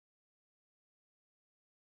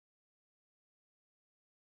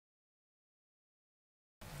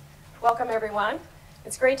Welcome, everyone.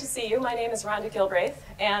 It's great to see you. My name is Rhonda Gilbraith,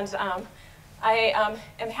 and I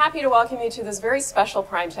am happy to welcome you to this very special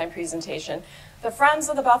primetime presentation. The Friends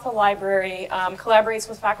of the Bethel Library collaborates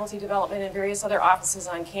with faculty development and various other offices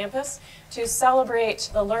on campus to celebrate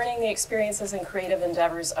the learning, the experiences, and creative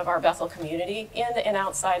endeavors of our Bethel community in and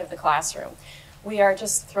outside of the classroom. We are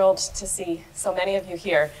just thrilled to see so many of you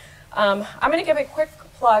here. I'm going to give a quick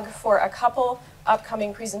plug for a couple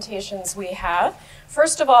upcoming presentations we have.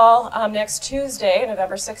 First of all, next Tuesday,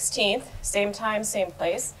 November 16th, same time, same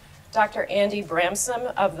place, Dr. Andy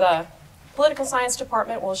Bramson of the Political Science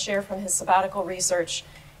Department will share from his sabbatical research,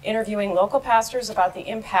 interviewing local pastors about the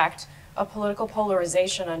impact of political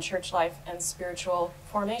polarization on church life and spiritual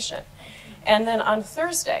formation. And then on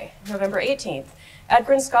Thursday, November 18th,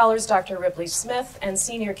 Edgren scholars Dr. Ripley Smith and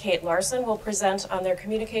senior Kate Larson will present on their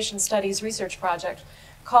communication studies research project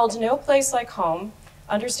called No Place Like Home,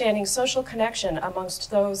 Understanding Social Connection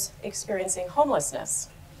Amongst Those Experiencing Homelessness.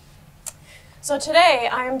 So today,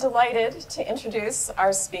 I am delighted to introduce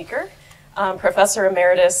our speaker, Professor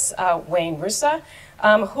Emeritus Wayne Roosa,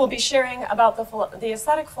 who will be sharing about the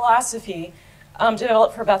aesthetic philosophy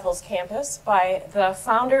developed for Bethel's campus by the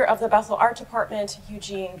founder of the Bethel Art Department,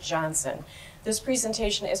 Eugene Johnson. This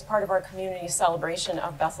presentation is part of our community celebration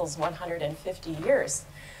of Bethel's 150 years.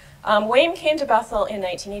 Wayne came to Bethel in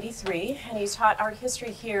 1983, and he's taught art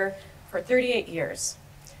history here for 38 years.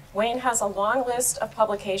 Wayne has a long list of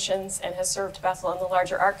publications and has served Bethel and the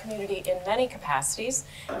larger art community in many capacities,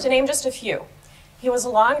 to name just a few. He was a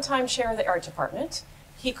longtime chair of the art department.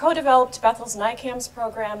 He co-developed Bethel's NICAMS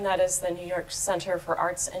program, that is the New York Center for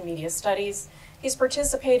Arts and Media Studies. He's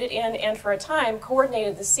participated in and for a time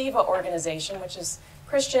coordinated the SIVA organization, which is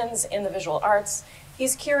Christians in the Visual Arts.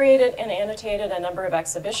 He's curated and annotated a number of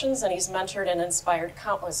exhibitions, and he's mentored and inspired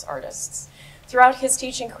countless artists. Throughout his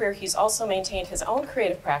teaching career, he's also maintained his own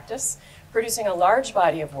creative practice, producing a large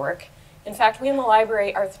body of work. In fact, we in the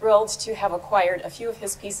library are thrilled to have acquired a few of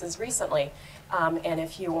his pieces recently. And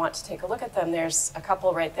if you want to take a look at them, there's a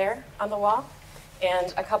couple right there on the wall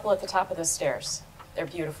and a couple at the top of the stairs. They're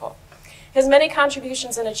beautiful. His many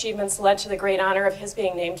contributions and achievements led to the great honor of his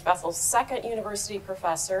being named Bethel's second university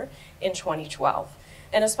professor in 2012.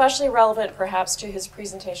 And especially relevant, perhaps, to his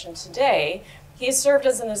presentation today, he served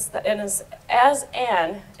as an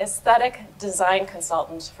aesthetic design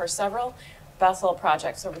consultant for several Bethel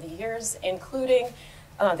projects over the years, including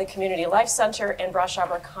the Community Life Center and Brush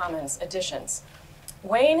Arbor Commons additions.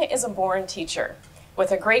 Wayne is a born teacher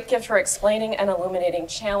with a great gift for explaining and illuminating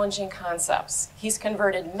challenging concepts. He's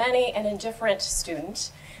converted many an indifferent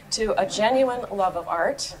student to a genuine love of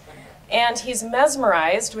art, and he's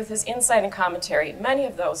mesmerized with his insight and commentary, many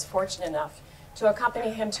of those fortunate enough to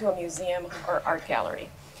accompany him to a museum or art gallery.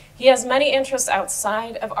 He has many interests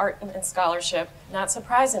outside of art and scholarship. Not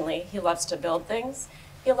surprisingly, he loves to build things,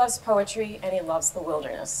 he loves poetry, and he loves the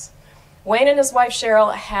wilderness. Wayne and his wife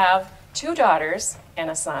Cheryl have 2 daughters and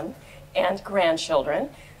a son and grandchildren.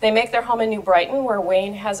 They make their home in New Brighton, where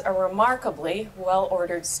Wayne has a remarkably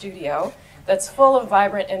well-ordered studio that's full of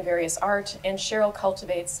vibrant and various art, and Cheryl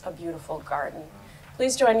cultivates a beautiful garden.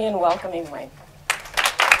 Please join me in welcoming Wayne.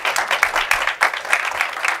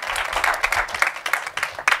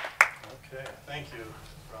 Okay, thank you,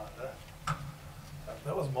 Rhonda.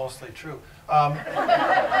 That was mostly true. The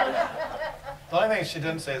only thing she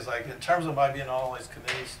didn't say is, like, in terms of my being on all these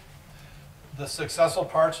committees, the successful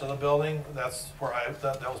parts of the building, that's where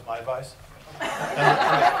that was my advice.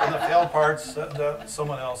 And the failed parts,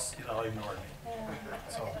 someone else, ignored me.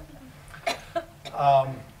 So,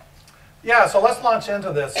 yeah, so let's launch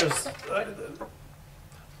into this.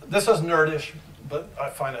 This is nerdish, but I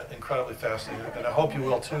find it incredibly fascinating, and I hope you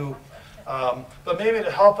will too. But maybe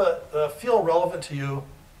to help it feel relevant to you,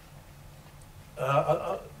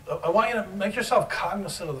 I want you to make yourself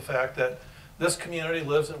cognizant of the fact that this community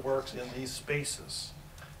lives and works in these spaces.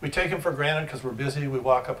 We take them for granted because we're busy, we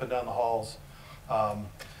walk up and down the halls.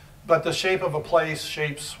 But the shape of a place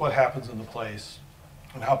shapes what happens in the place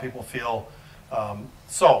and how people feel.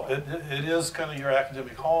 So it is kind of your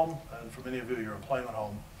academic home, and for many of you, your employment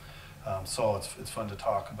home. So it's fun to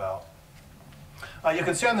talk about. You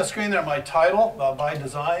can see on the screen there my title, by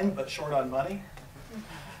design, but short on money.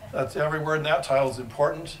 That's every word in that title is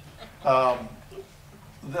important.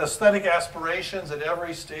 The aesthetic aspirations at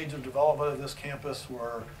every stage of development of this campus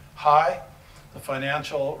were high. The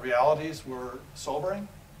financial realities were sobering.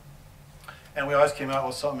 And we always came out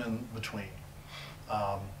with something in between.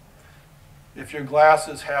 If your glass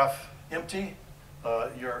is half empty,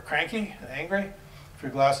 you're cranky and angry. If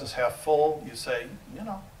your glass is half full, you say,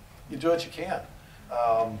 you do what you can.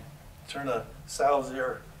 Turn to Sal's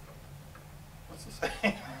ear. What's the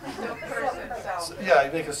saying? So, Yeah,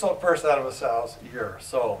 you make a silk purse out of a sow's ear.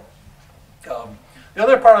 So, the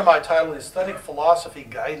other part of my title is Aesthetic Philosophy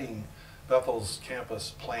Guiding Bethel's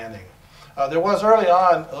Campus Planning. There was early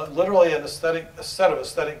on literally a set of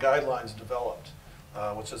aesthetic guidelines developed,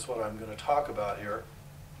 which is what I'm going to talk about here.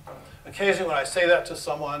 Occasionally when I say that to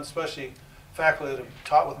someone, especially faculty that have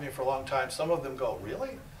taught with me for a long time, some of them go,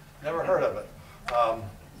 "Really? Never heard of it."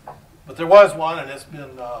 But there was one, and it's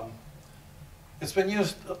been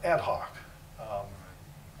used ad hoc.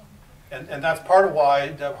 And that's part of why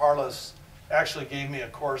Deb Harless actually gave me a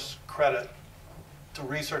course credit to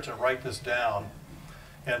research and write this down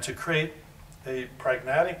and to create a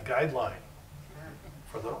pragmatic guideline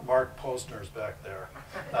for the Mark Posners back there.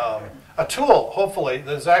 A tool, hopefully,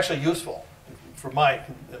 that is actually useful for Mike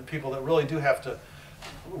and people that really do have to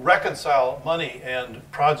reconcile money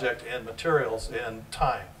and project and materials and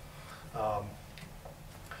time.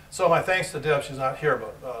 So my thanks to Deb, she's not here,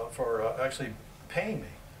 but for actually paying me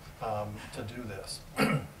to do this.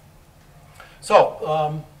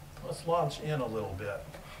 So let's launch in a little bit.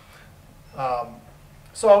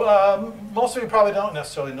 Most of you probably don't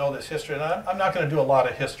necessarily know this history, and I'm not going to do a lot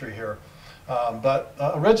of history here. But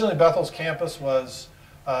originally Bethel's campus was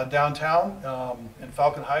downtown in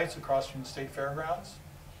Falcon Heights across from the State Fairgrounds.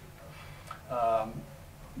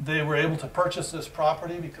 They were able to purchase this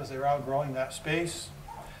property because they were outgrowing that space.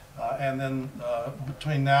 And then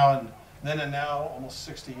between now and now, almost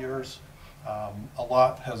 60 years, a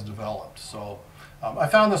lot has developed. So I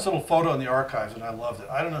found this little photo in the archives and I loved it.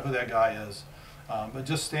 I don't know who that guy is, but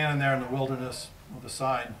just standing there in the wilderness with a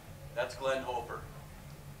sign. That's Glenn Hofer.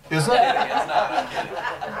 Is it? It's not,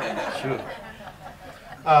 I'm kidding. Shoot.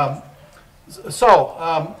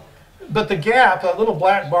 But the gap, that little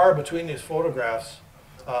black bar between these photographs,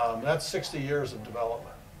 that's 60 years of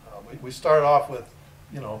development. We started off with,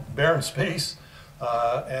 barren space,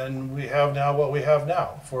 and we have now what we have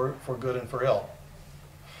now, for good and for ill.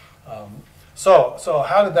 So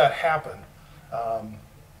how did that happen?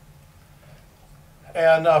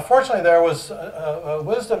 Fortunately, there was a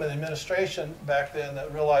wisdom in the administration back then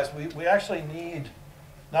that realized we actually need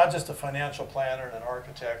not just a financial planner and an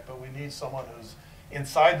architect, but we need someone who's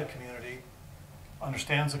inside the community,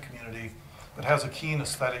 understands the community, but has a keen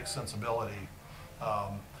aesthetic sensibility.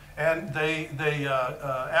 And they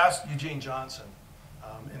asked Eugene Johnson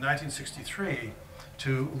in 1963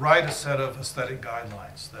 to write a set of aesthetic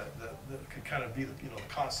guidelines that could kind of be the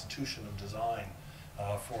constitution of design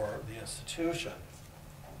for the institution,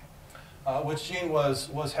 which Gene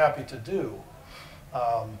was happy to do.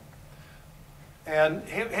 And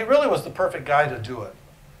he really was the perfect guy to do it.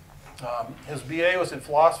 His BA was in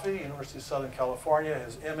philosophy, University of Southern California.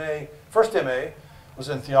 His first MA was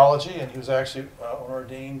in theology, and he was actually an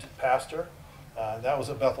ordained pastor. That was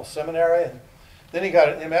at Bethel Seminary. And then he got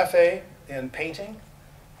an MFA in painting.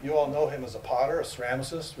 You all know him as a potter, a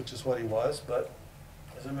ceramicist, which is what he was, but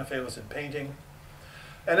his MFA was in painting.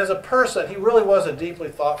 And as a person, he really was a deeply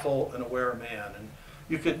thoughtful and aware man. And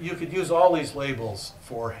you could use all these labels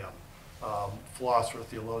for him: philosopher,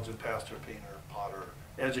 theologian, pastor, painter, potter,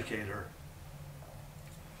 educator.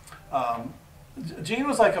 Gene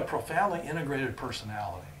was like a profoundly integrated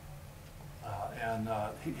personality, and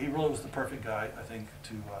he really was the perfect guy, I think,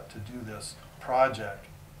 to do this project.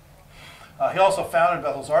 He also founded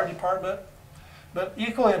Bethel's art department, but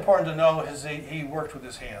equally important to know is he worked with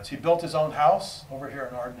his hands. He built his own house over here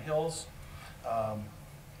in Arden Hills, a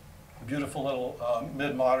beautiful little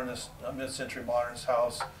mid-century modernist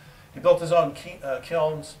house. He built his own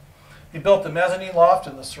kilns. He built the mezzanine loft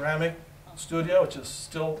in the ceramic studio, which is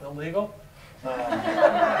still illegal.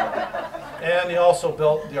 And he also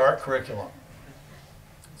built the art curriculum.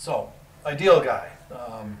 So, ideal guy.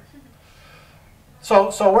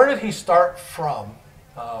 So where did he start from?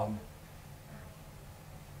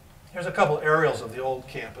 Here's a couple aerials of the old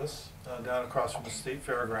campus down across from the State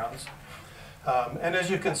Fairgrounds. And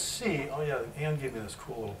as you can see, oh yeah, Ann gave me this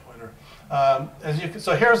cool little pointer.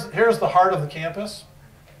 So here's the heart of the campus.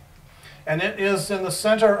 And it is in the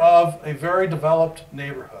center of a very developed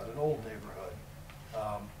neighborhood, an old neighborhood.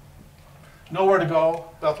 Nowhere to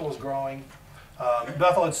go. Bethel was growing.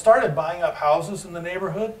 Bethel had started buying up houses in the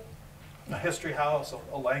neighborhood, a history house,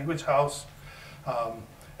 a language house.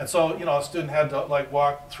 And so, a student had to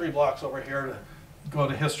walk 3 blocks over here to go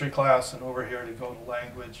to history class and over here to go to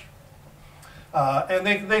language. And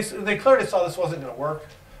they clearly saw this wasn't going to work.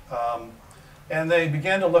 And they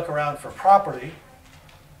began to look around for property.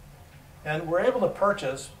 And were able to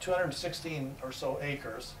purchase 216 or so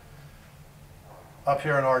acres up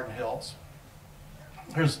here in Arden Hills.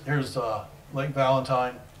 Here's Lake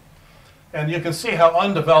Valentine. And you can see how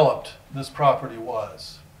undeveloped this property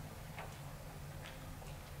was.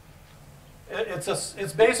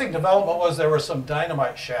 Its basic development was there were some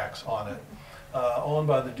dynamite shacks on it, owned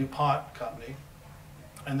by the DuPont company,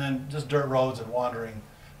 and then just dirt roads and wandering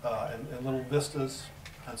and little vistas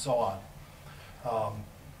and so on.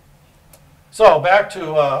 So back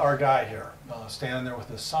to our guy here, standing there with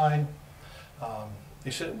this sign.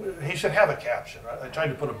 He should have a caption, right? I tried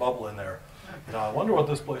to put a bubble in there. You know, I wonder what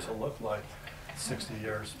this place will look like in 60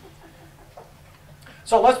 years.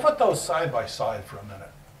 So let's put those side by side for a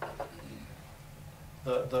minute.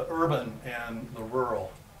 The urban and the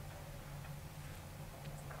rural.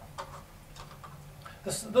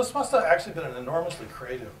 This must have actually been an enormously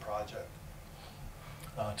creative project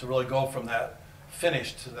to really go from that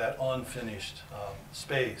finished to that unfinished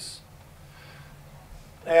space.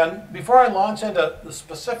 And before I launch into the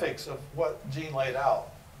specifics of what Gene laid out,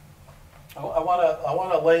 I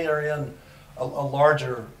want to layer in a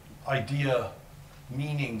larger idea,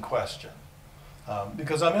 meaning question,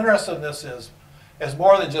 because I'm interested in this as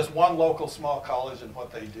more than just one local small college and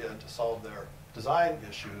what they did to solve their design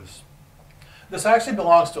issues. This actually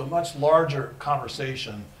belongs to a much larger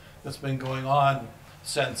conversation that's been going on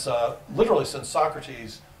since, literally since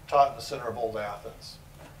Socrates taught in the center of old Athens.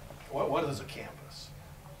 What is a campus?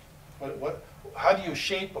 How do you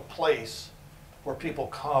shape a place where people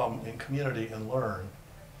come in community and learn?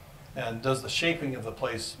 And does the shaping of the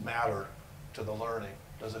place matter to the learning?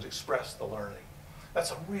 Does it express the learning?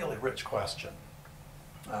 That's a really rich question.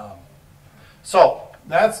 So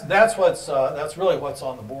that's really what's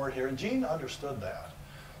on the board here. And Gene understood that.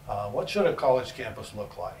 What should a college campus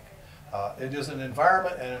look like? It is an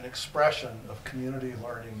environment and an expression of community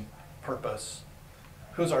learning purpose.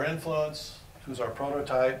 Who's our influence? Who's our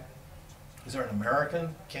prototype? Is there an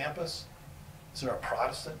American campus? Is there a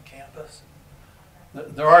Protestant campus?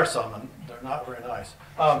 There are some, and they're not very nice.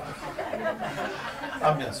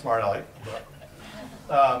 I'm being smart aleck,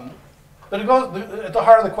 but it goes at the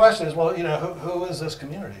heart of the question is, well, you know, who is this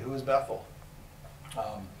community? Who is Bethel?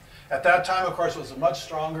 At that time, of course, it was a much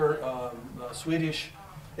stronger Swedish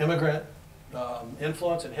immigrant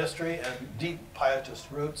influence in history and deep pietist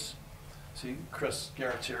roots. See, Chris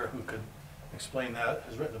Garrett's here, who could explain that,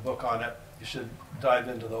 has written a book on it. You should dive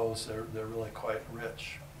into those. They're really quite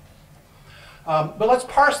rich. But let's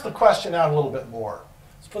parse the question out a little bit more.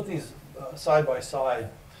 Let's put these side by side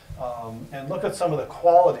and look at some of the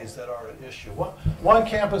qualities that are at issue. One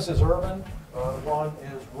campus is urban, one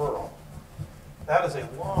is rural. That is a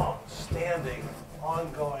long-standing,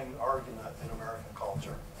 ongoing argument in American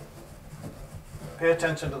culture. Pay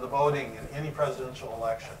attention to the voting in any presidential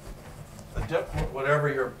election. Whatever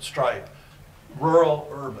your stripe, rural,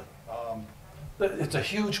 urban. It's a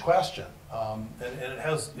huge question, and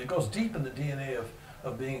it goes deep in the DNA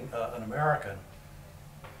of being an American.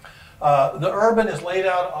 The urban is laid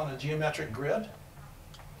out on a geometric grid.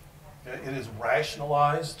 Okay? It is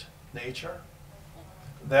rationalized nature.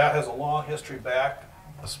 That has a long history back,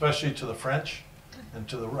 especially to the French and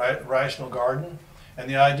to the rational garden, and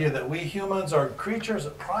the idea that we humans are creatures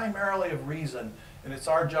primarily of reason, and it's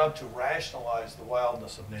our job to rationalize the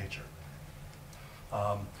wildness of nature.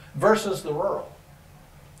 Versus the rural,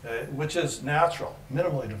 which is natural,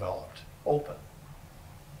 minimally developed, open,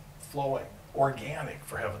 flowing, organic,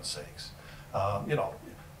 for heaven's sakes. You know,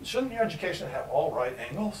 shouldn't your education have all right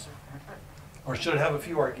angles? Or should it have a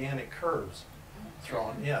few organic curves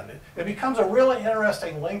thrown in? It becomes a really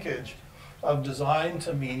interesting linkage of design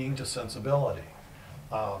to meaning to sensibility.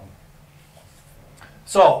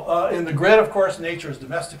 So in the grid, of course, nature is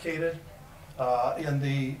domesticated. In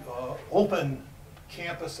the open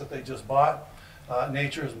campus that they just bought,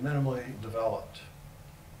 nature is minimally developed.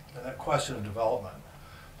 And that question of development.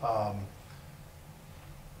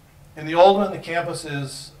 In the old one, the campus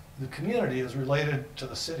is, the community is related to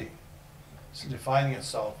the city. It's defining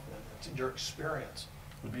itself. Your experience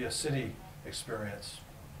would be a city experience.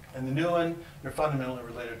 And the new one, you're fundamentally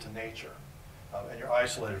related to nature, and you're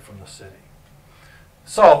isolated from the city.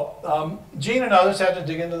 So Gene and others had to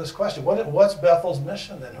dig into this question. What's Bethel's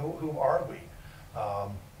mission then? Who are we?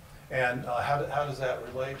 And how does that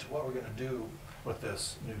relate to what we're going to do with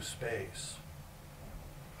this new space?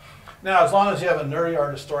 Now, as long as you have a nerdy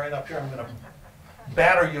art historian up here, I'm going to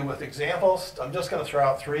batter you with examples. I'm just going to throw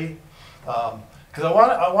out three. Because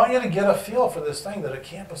I want you to get a feel for this thing that a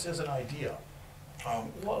campus is an idea.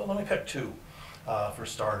 Let me pick two for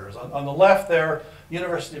starters. On the left there,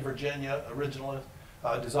 University of Virginia, originally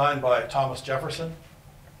designed by Thomas Jefferson.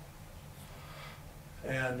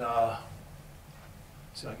 And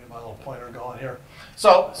see if I can get my little pointer going here.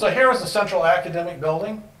 So here is the central academic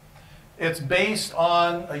building. It's based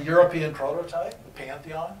on a European prototype, the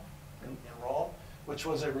Pantheon in Rome, which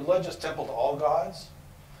was a religious temple to all gods.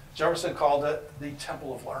 Jefferson called it the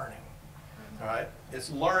temple of learning. All right,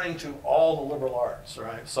 it's learning to all the liberal arts.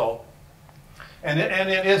 Right, so, and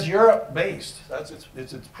it is Europe based. That's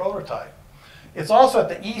its prototype. It's also at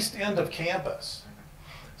the east end of campus.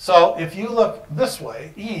 So if you look this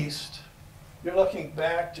way, east, you're looking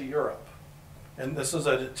back to Europe. And this is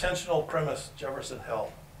an intentional premise Jefferson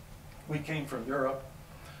held. We came from Europe.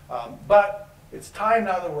 But it's time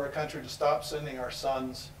now that we're a country to stop sending our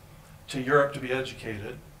sons to Europe to be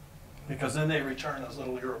educated, because then they return as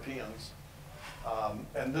little Europeans.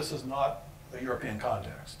 And this is not a European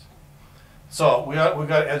context. So we've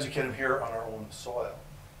got to educate them here on our own soil.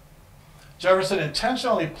 Jefferson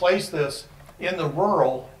intentionally placed this in the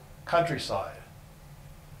rural countryside.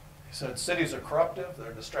 He said cities are corruptive,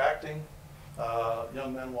 they're distracting,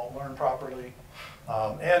 young men won't learn properly,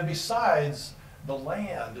 and besides, the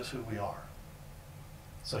land is who we are.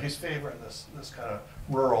 So he's favoring this kind of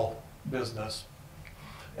rural business.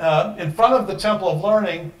 In front of the Temple of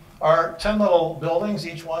Learning are 10 little buildings.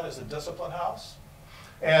 Each one is a discipline house.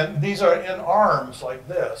 And these are in arms like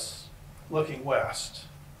this, looking west,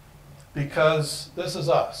 because this is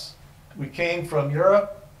us. We came from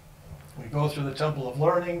Europe. We go through the Temple of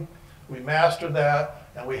Learning. We master that,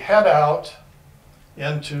 and we head out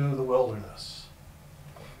into the wilderness,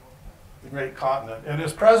 the great continent. And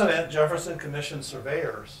as president, Jefferson commissioned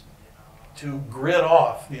surveyors to grid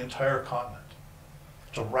off the entire continent,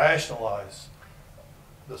 to rationalize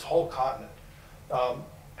this whole continent,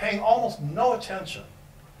 paying almost no attention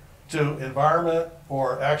to environment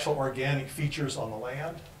or actual organic features on the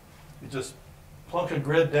land. You just plunk a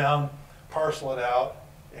grid down, parcel it out,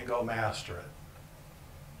 and go master it.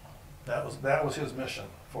 That was his mission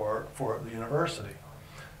for the university.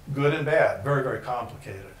 Good and bad, very, very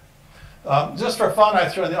complicated. Just for fun, I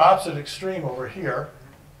threw in the opposite extreme over here.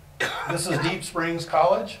 This is Deep Springs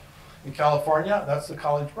College in California. That's the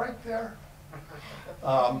college right there.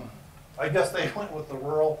 I guess they went with the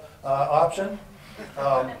rural option.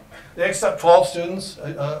 They accept 12 students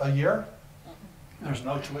a year. There's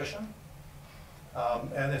no tuition.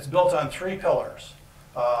 And it's built on 3 pillars.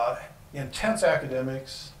 Intense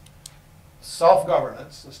academics,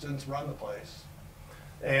 self-governance, the students run the place,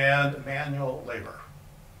 and manual labor.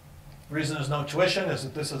 The reason there's no tuition is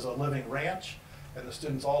that this is a living ranch, and the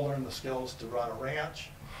students all learn the skills to run a ranch.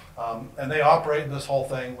 And they operate this whole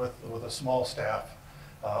thing with a small staff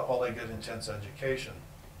while they get intense education.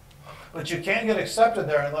 But you can't get accepted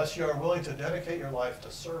there unless you are willing to dedicate your life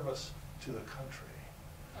to service to the country.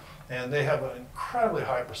 And they have an incredibly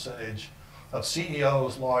high percentage of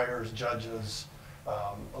CEOs, lawyers, judges,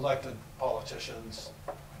 elected politicians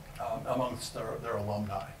amongst their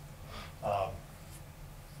alumni.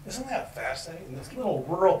 Isn't that fascinating? This little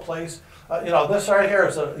rural place. This right here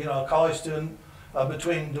is a college student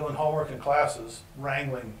between doing homework and classes,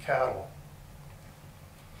 wrangling cattle.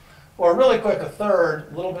 Or really quick, a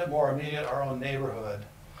third, a little bit more immediate, our own neighborhood.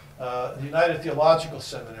 The United Theological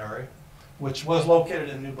Seminary, which was located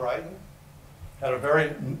in New Brighton, had a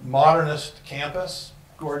very modernist campus,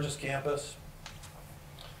 gorgeous campus.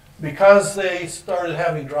 Because they started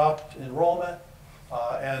having dropped enrollment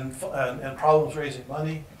and problems raising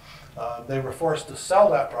money, they were forced to sell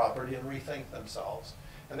that property and rethink themselves.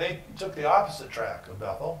 And they took the opposite track of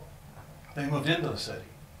Bethel. They moved into the city,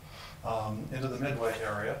 into the Midway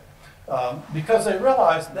area, because they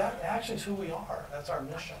realized that actually is who we are. That's our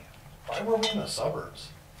mission. Why were we in the suburbs?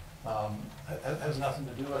 It has nothing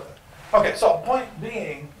to do with it. Okay, so point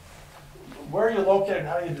being, where you're located and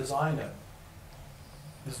how you design it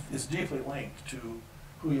is deeply linked to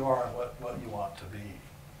who you are and what you want to be.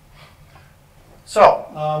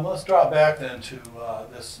 So let's drop back then to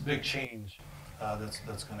this big change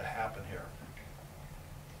that's going to happen here.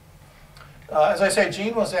 As I say,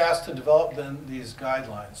 Gene was asked to develop then these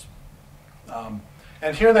guidelines.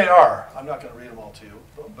 And here they are. I'm not going to read them all to you,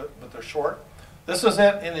 but they're short. This is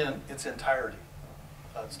it in its entirety.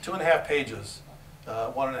 It's 2.5 pages,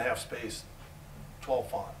 1.5 space, 12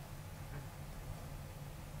 font.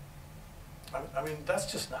 I mean,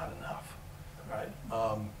 that's just not enough, right?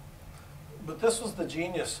 But this was the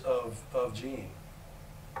genius of Gene.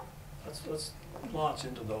 Let's launch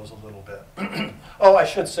into those a little bit. Oh, I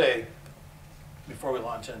should say, before we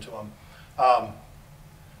launch into them,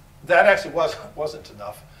 that actually wasn't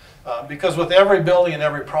enough. Because with every building and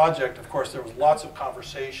every project, of course, there was lots of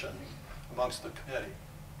conversation amongst the committee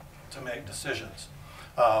to make decisions.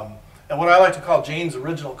 And what I like to call Gene's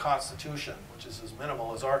original constitution, which is as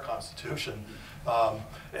minimal as our constitution,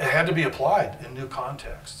 it had to be applied in new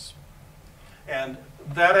contexts. And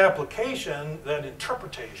that application, that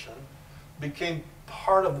interpretation, became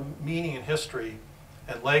part of the meaning and history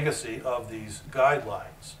and legacy of these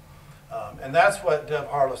guidelines. And that's what Deb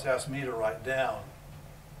Harless asked me to write down.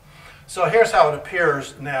 So here's how it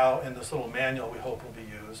appears now in this little manual we hope will be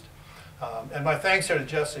used. And my thanks here to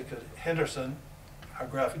Jessica Henderson, our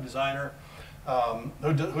graphic designer,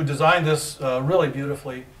 who designed this really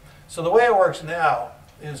beautifully. So the way it works now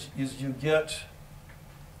is you get,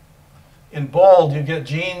 in bold, you get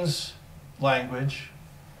Gene's language,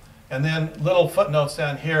 and then little footnotes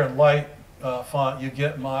down here in light font, you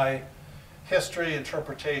get my history,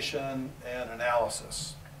 interpretation, and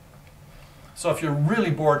analysis. So if you're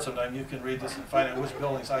really bored sometime, you can read this and find out which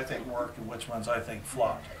buildings I think worked and which ones I think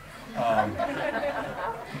flopped.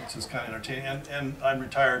 It's just kind of entertaining. And I'm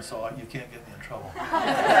retired, so you can't get me in trouble.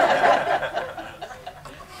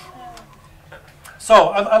 So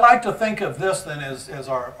I like to think of this then as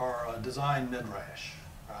our design midrash,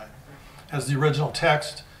 right? As the original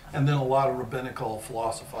text, and then a lot of rabbinical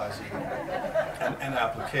philosophizing and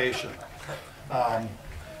application.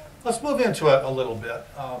 Let's move into it a little bit.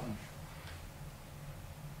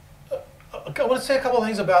 I want to say a couple of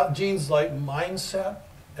things about Gene's mindset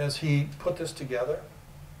as he put this together,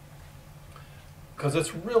 because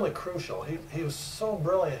it's really crucial. He was so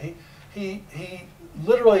brilliant. He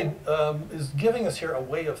literally is giving us here a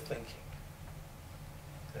way of thinking.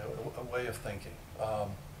 A way of thinking.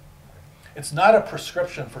 It's not a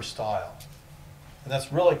prescription for style, and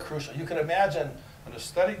that's really crucial. You can imagine an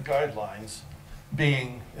aesthetic guidelines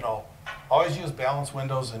being, always use balanced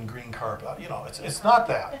windows and green carpet. It's not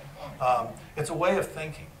that. It's a way of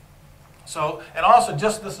thinking. So, and also,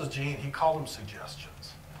 this is Gene. He called them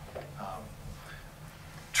suggestions.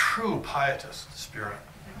 True pietist spirit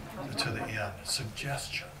to the end.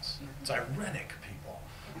 Suggestions. It's ironic, people.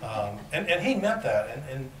 And he meant that.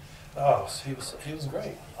 He was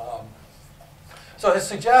great. So his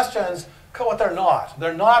suggestions, what they're not.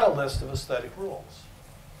 They're not a list of aesthetic rules.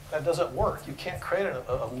 That doesn't work. You can't create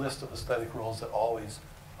a list of aesthetic rules that always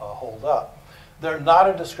hold up. They're not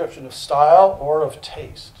a description of style or of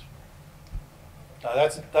taste. Now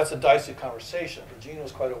that's a dicey conversation, but Gene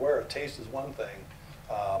was quite aware of taste is one thing,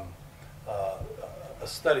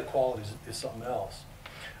 aesthetic qualities is something else.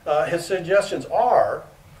 His suggestions are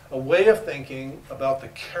a way of thinking about the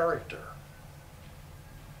character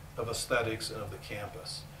of aesthetics and of the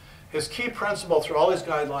campus. His key principle through all these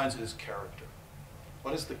guidelines is character.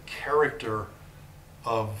 What is the character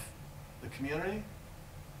of the community?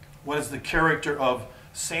 What is the character of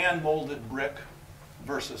sand-molded brick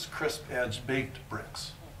versus crisp-edged baked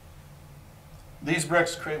bricks? These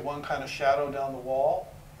bricks create one kind of shadow down the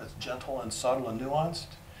wall that's gentle and subtle and nuanced.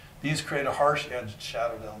 These create a harsh-edged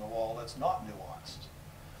shadow down the wall that's not nuanced.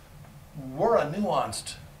 We're a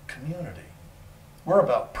nuanced community. We're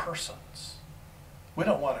about persons. We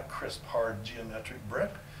don't want a crisp, hard, geometric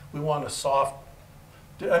brick. We want a soft...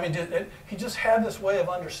 he just had this way of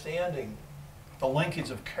understanding the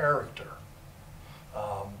linkage of character.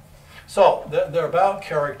 So they're about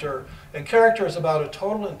character, and character is about a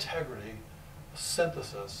total integrity,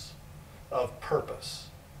 synthesis of purpose,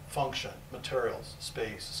 function, materials,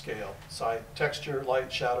 space, scale, site, texture,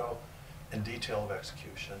 light, shadow, and detail of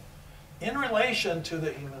execution in relation to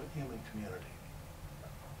the human community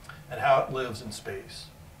and how it lives in space.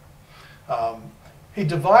 He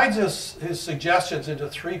divides his suggestions into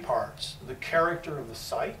three parts. The character of the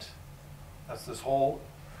site, that's this whole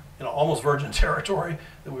almost virgin territory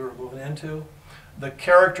that we were moving into. The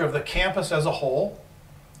character of the campus as a whole.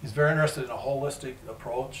 He's very interested in a holistic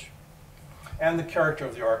approach. And the character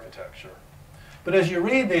of the architecture. But as you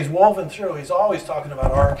read these woven through, he's always talking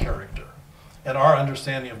about our character and our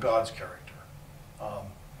understanding of God's character.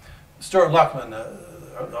 Stuart Luckman,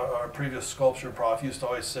 our previous sculpture prof, used to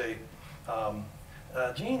always say,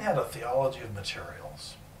 Gene had a theology of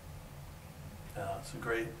materials. It's a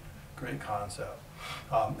great concept.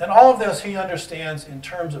 And all of this he understands in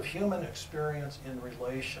terms of human experience in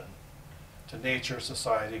relation to nature,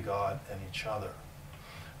 society, God, and each other.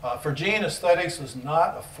 For Gene, aesthetics is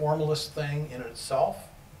not a formalist thing in itself.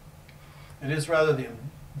 It is rather the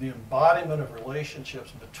embodiment of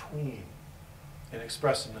relationships between and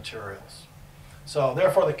expressive materials. So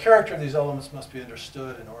therefore, the character of these elements must be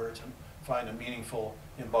understood in order to find a meaningful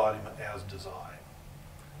embodiment as design.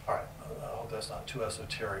 All right, I hope that's not too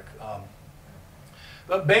esoteric.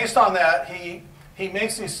 But based on that, he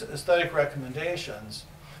makes these aesthetic recommendations.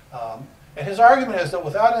 And his argument is that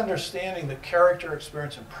without understanding the character,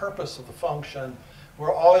 experience, and purpose of the function,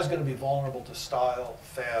 we're always going to be vulnerable to style,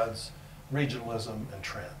 fads, regionalism, and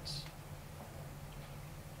trends.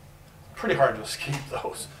 Pretty hard to escape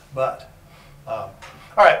those, but All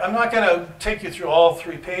right, I'm not going to take you through all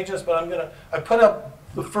 3 pages, but I put up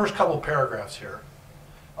the first couple of paragraphs here,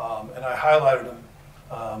 and I highlighted them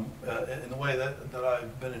in the way that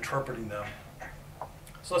I've been interpreting them.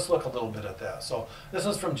 So let's look a little bit at that. So this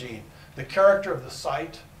is from Gene, the character of the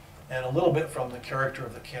site, and a little bit from the character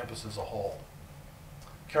of the campus as a whole.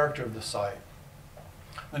 Character of the site.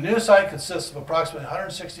 The new site consists of approximately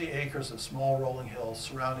 160 acres of small rolling hills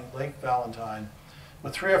surrounding Lake Valentine,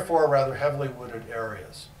 with 3 or 4 rather heavily wooded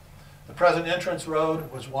areas. The present entrance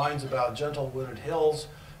road, which winds about gentle wooded hills,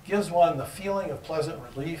 gives one the feeling of pleasant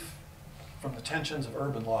relief from the tensions of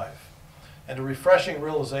urban life, and a refreshing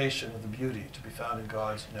realization of the beauty to be found in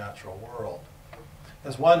God's natural world.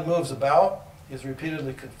 As one moves about, he is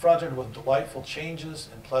repeatedly confronted with delightful changes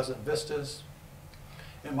and pleasant vistas.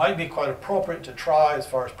 It might be quite appropriate to try, as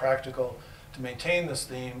far as practical, to maintain this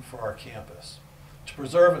theme for our campus, to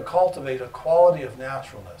preserve and cultivate a quality of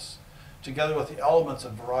naturalness, together with the elements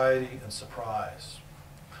of variety and surprise.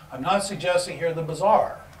 I'm not suggesting here the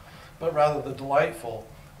bizarre, but rather the delightful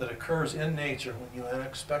that occurs in nature when you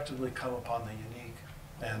unexpectedly come upon the unique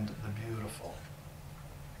and the beautiful.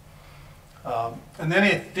 And then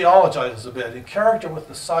he theologizes a bit. In character with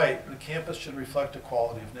the site, the campus should reflect a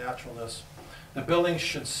quality of naturalness. The buildings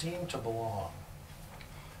should seem to belong,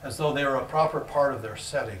 as though they are a proper part of their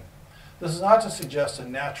setting. This is not to suggest a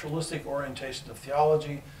naturalistic orientation of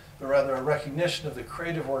theology, but rather a recognition of the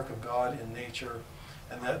creative work of God in nature,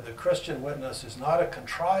 and that the Christian witness is not a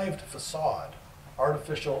contrived facade,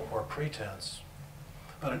 artificial or pretense,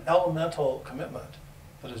 but an elemental commitment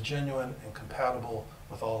that is genuine and compatible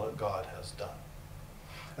with all that God has done.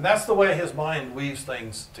 And that's the way his mind weaves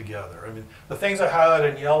things together. I mean, the things I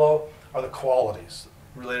highlighted in yellow are the qualities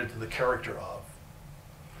related to the character of.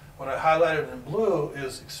 What I highlighted in blue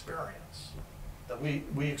is experience. That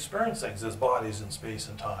we experience things as bodies in space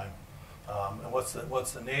and time. And what's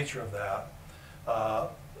the nature of that?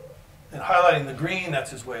 In highlighting the green,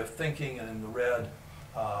 that's his way of thinking, and in the red,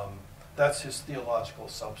 that's his theological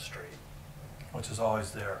substrate, which is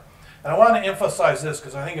always there. And I want to emphasize this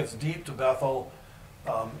because I think it's deep to Bethel.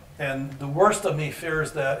 And the worst of me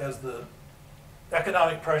fears that as the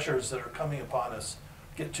economic pressures that are coming upon us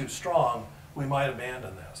get too strong, we might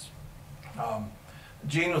abandon this.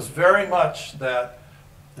 Gene was very much that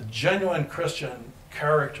the genuine Christian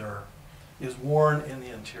character is worn in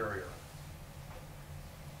the interior.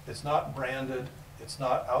 It's not branded, it's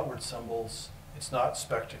not outward symbols, it's not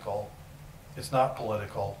spectacle, it's not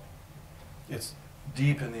political, it's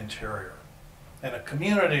deep in the interior. And a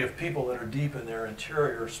community of people that are deep in their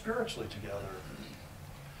interior spiritually together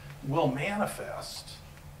will manifest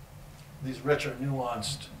these richer,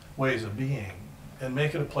 nuanced ways of being and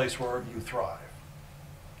make it a place where you thrive.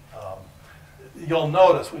 You'll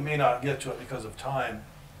notice, we may not get to it because of time,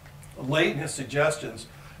 late in his suggestions,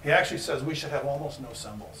 he actually says we should have almost no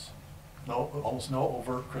symbols, almost no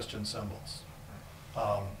overt Christian symbols,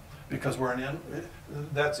 because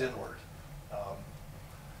that's inward.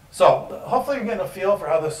 So hopefully you're getting a feel for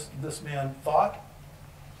how this man thought.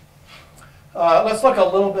 Let's look a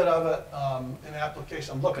little bit of it in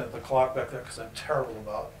application. I'm looking at the clock back there because I'm terrible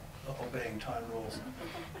about obeying time rules.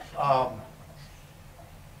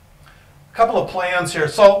 A couple of plans here.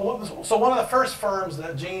 So one of the first firms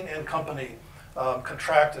that Gene and company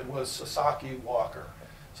contracted was Sasaki Walker.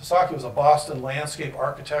 Sasaki was a Boston landscape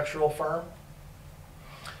architectural firm,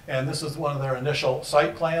 and this is one of their initial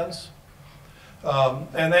site plans.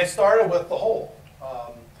 And they started with the whole.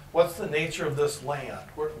 What's the nature of this land?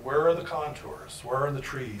 Where are the contours? Where are the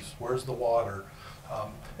trees? Where's the water?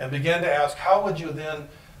 And began to ask, how would you then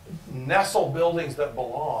nestle buildings that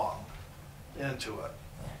belong into it?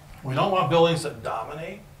 We don't want buildings that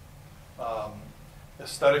dominate,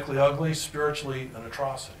 aesthetically ugly, spiritually an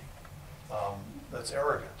atrocity. That's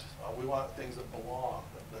arrogant. We want things that belong,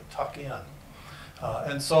 that tuck in.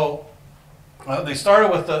 And so they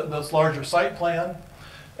started with this larger site plan.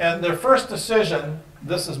 And their first decision,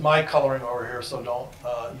 this is my coloring over here, so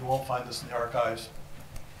you won't find this in the archives,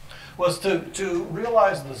 was to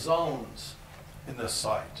realize the zones in this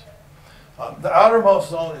site. The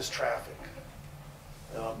outermost zone is traffic.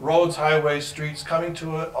 Roads, highways, streets coming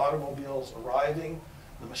to it, automobiles arriving,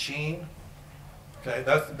 the machine. Okay,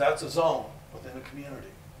 that's a zone within a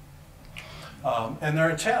community. And their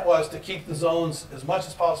intent was to keep the zones as much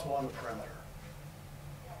as possible on the perimeter.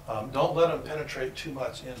 Don't let them penetrate too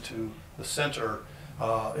much into the center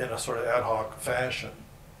in a sort of ad hoc fashion.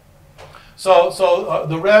 So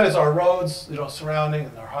the red is our roads, surrounding,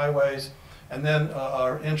 and our highways, and then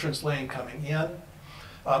our entrance lane coming in.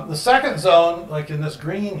 The second zone, like in this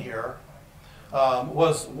green here,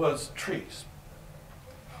 was trees.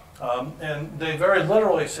 And they very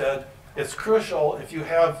literally said, it's crucial if you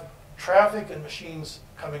have traffic and machines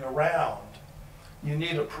coming around, you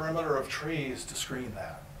need a perimeter of trees to screen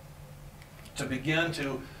that, to begin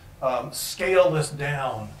to scale this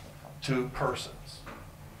down to persons.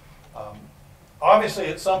 Obviously,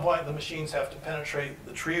 at some point, the machines have to penetrate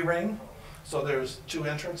the tree ring, so there's 2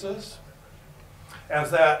 entrances. As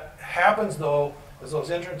that happens, though, as those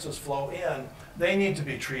entrances flow in, they need to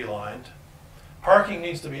be tree-lined. Parking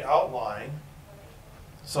needs to be outlined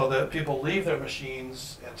so that people leave their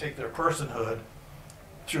machines and take their personhood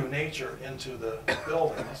through nature into the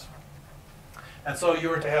buildings. And so you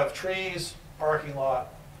were to have trees, parking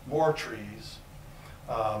lot, more trees.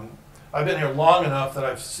 I've been here long enough that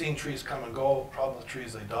I've seen trees come and go. Problem with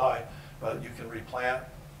trees, they die, but you can replant.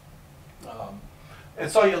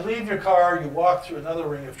 And so you leave your car, you walk through another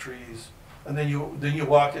ring of trees, and then you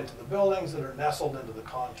walk into the buildings that are nestled into the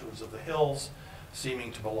contours of the hills,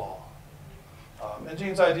 seeming to belong. And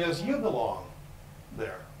Gene's idea is you belong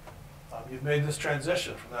there. You've made this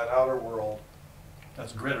transition from that outer world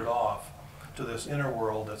that's gridded off to this inner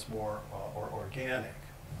world that's more organic.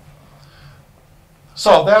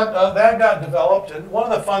 So that got developed, and one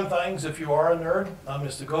of the fun things, if you are a nerd,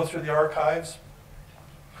 is to go through the archives.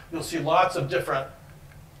 You'll see lots of different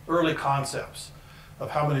early concepts of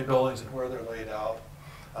how many buildings and where they're laid out,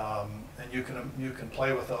 and you can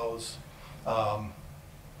play with those.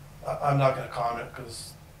 I'm not going to comment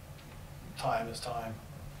because time is time.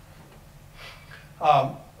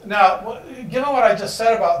 Now, given what I just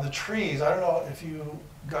said about the trees, I don't know if you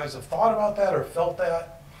guys have thought about that or felt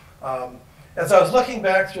that. As I was looking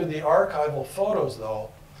back through the archival photos, though,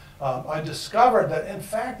 I discovered that, in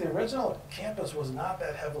fact, the original campus was not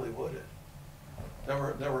that heavily wooded. There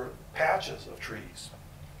were patches of trees.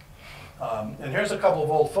 And here's a couple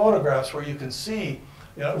of old photographs where you can see,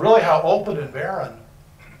 really how open and barren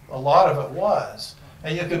a lot of it was.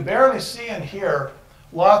 And you can barely see in here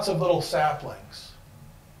lots of little saplings.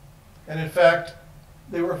 And in fact,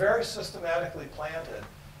 they were very systematically planted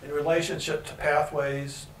in relationship to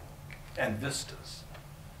pathways and vistas.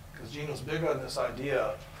 Because Gene was big on this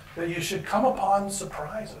idea that you should come upon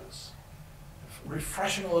surprises,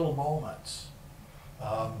 refreshing little moments.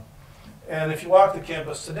 And if you walk the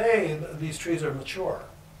campus today, these trees are mature.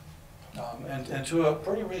 And to a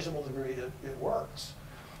pretty reasonable degree, it works.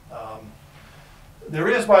 There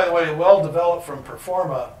is, by the way, well developed from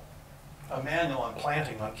Performa, a manual on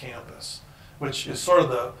planting on campus, which is sort of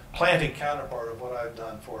the planting counterpart of what I've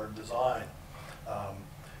done for design.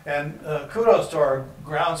 And kudos to our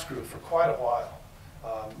grounds crew for quite a while.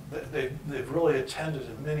 They've really attended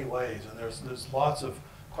in many ways, and there's lots of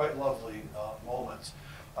quite lovely moments.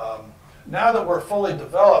 Now that we're fully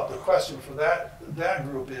developed, the question for that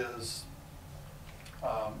group is,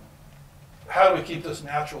 how do we keep this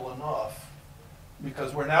natural enough?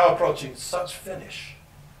 Because we're now approaching such finish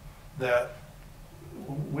that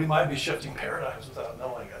we might be shifting paradigms without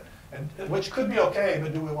knowing it, and which could be okay,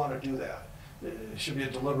 but do we want to do that? It should be a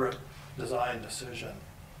deliberate design decision.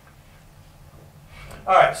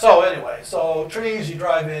 All right, so anyway, so trees, you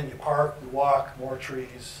drive in, you park, you walk, more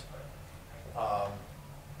trees.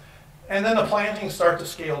 And then the plantings start to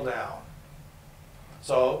scale down.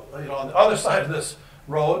 So, on the other side of this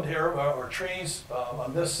road here are trees.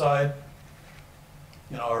 On this side,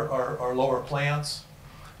 are lower plants.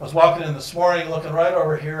 I was walking in this morning, looking right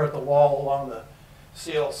over here at the wall along the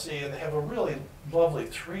CLC, and they have a really lovely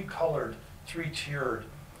three-colored, three-tiered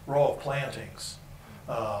row of plantings.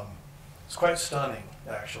 It's quite stunning,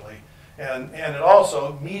 actually. And it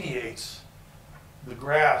also mediates the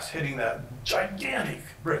grass hitting that gigantic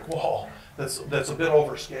brick wall that's a bit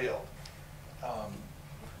overscaled.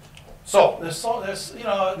 So there's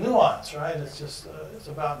nuance, right? It's just it's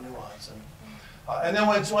about nuance, and then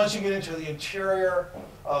once you get into the interior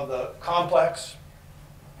of the complex,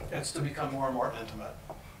 it's to become more and more intimate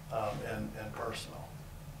and personal.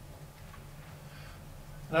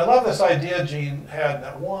 And I love this idea Gene had in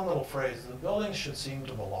that one little phrase: the buildings should seem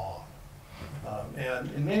to belong.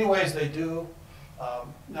 And in many ways they do.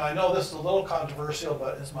 Now I know this is a little controversial,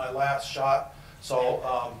 but it's my last shot. So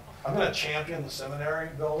I'm going to champion the seminary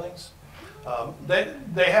buildings.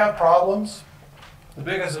 They have problems, the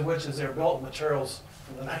biggest of which is they're built in materials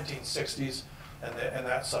from the 1960s, and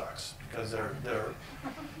that sucks because they're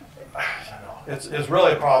I don't know, it's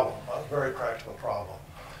really a problem, a very practical problem.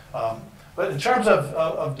 But in terms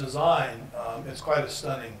of design, it's quite a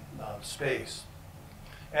stunning space.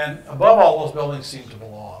 And above all, those buildings seem to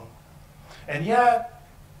belong. And yet,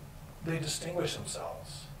 they distinguish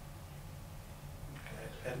themselves.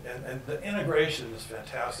 Okay? And the integration is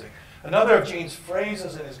fantastic. Another of Gene's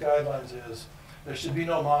phrases in his guidelines is, There should be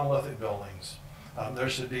no monolithic buildings. There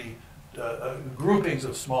should be groupings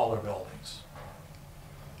of smaller buildings.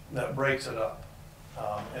 That breaks it up.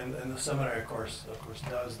 And the seminary, of course,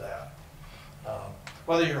 does that.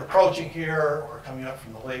 Whether you're approaching here or coming up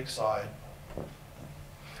from the lakeside.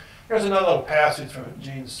 Here's another little passage from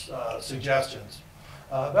Eugene's suggestions.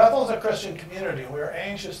 Bethel is a Christian community, and we are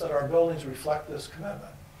anxious that our buildings reflect this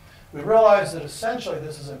commitment. We realize that essentially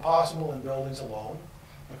this is impossible in buildings alone.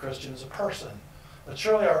 The Christian is a person. But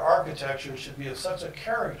surely our architecture should be of such a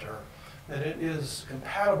character that it is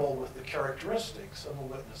compatible with the characteristics of a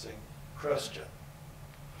witnessing Christian.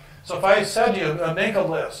 So if I said to you, make a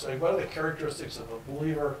list, like what are the characteristics of a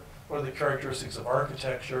believer, what are the characteristics of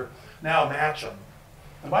architecture, now match them.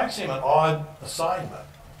 It might seem an odd assignment,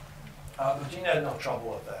 but Eugene had no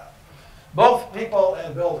trouble with that. Both people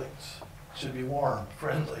and buildings should be warm,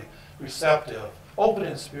 friendly, receptive, open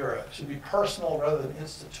in spirit, should be personal rather than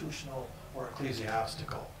institutional or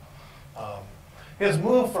ecclesiastical. His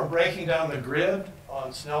move from breaking down the grid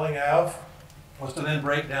on Snelling Ave was to then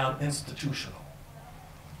break down institutional,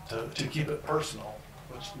 to keep it personal,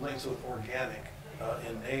 which links with organic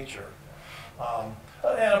in nature.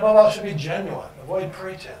 And above all, it should be genuine. Avoid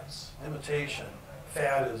pretense, imitation,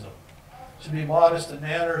 faddism. It should be modest in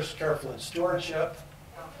manners, careful in stewardship,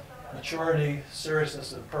 maturity,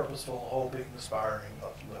 seriousness, and purposeful, hoping, aspiring,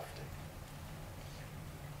 uplifting.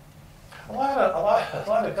 A lot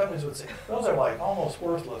of companies would say, those are like almost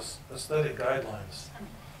worthless aesthetic guidelines.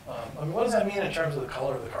 I mean, what does that mean in terms of the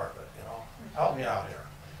color of the carpet? You know, help me out here.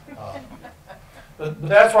 But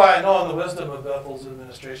that's why I know in the wisdom of Bethel's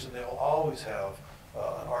administration, they will always have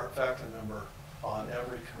an art faculty member on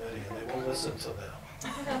every committee, and they will listen to them.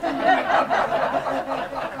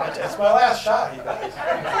 It's my last shot, you guys.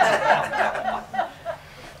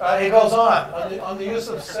 He goes on the use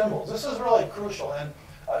of symbols. This is really crucial. And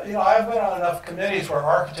you know, I've been on enough committees where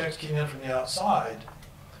architects came in from the outside.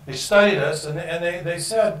 They studied us, and they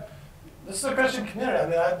said, this is a Christian community. I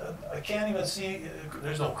mean, I can't even see,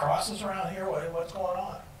 there's no crosses around here. What's going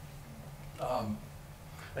on?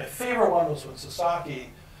 My favorite one was when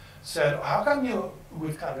Sasaki said, how come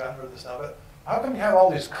we've kind of gotten rid of this now, but how come you have all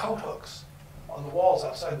these coat hooks on the walls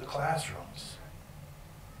outside the classrooms?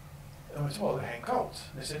 And we said, well, they hang coats.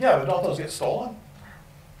 And they said, yeah, but don't those get stolen?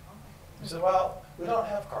 He said, well, we don't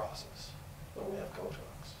have crosses, but we have coat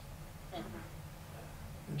hooks.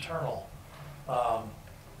 Internal.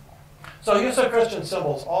 So use of Christian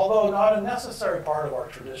symbols, although not a necessary part of our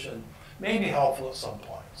tradition, may be helpful at some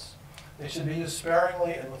points. They should be used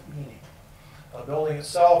sparingly and with meaning. A building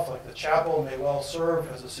itself, like the chapel, may well serve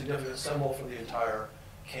as a significant symbol for the entire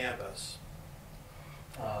campus.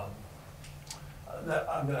 I'm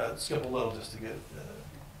going to skip a little just to get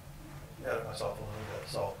ahead of myself a little bit.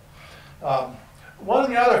 So, one of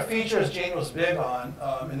the other features Gene was big on,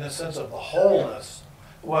 in the sense of the wholeness,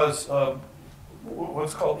 was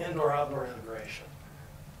what's called indoor-outdoor integration.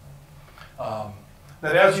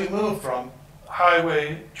 That as you move from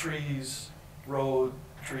highway, trees, road,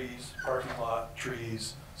 trees, parking lot,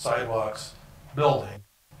 trees, sidewalks, building,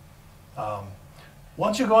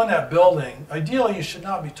 once you go in that building, ideally you should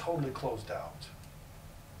not be totally closed out.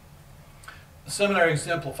 The seminary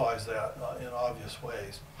exemplifies that in obvious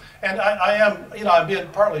ways. And I am, you know, I'm being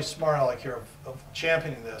partly smart aleck here of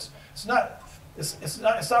championing this. It's not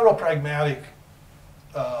real pragmatic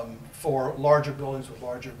for larger buildings with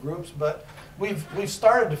larger groups, but we've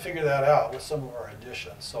started to figure that out with some of our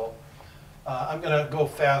additions. So I'm going to go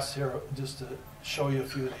fast here just to show you a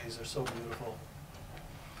few of these. They're so beautiful.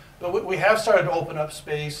 But we have started to open up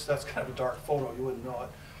space. That's kind of a dark photo. You wouldn't know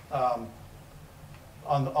it.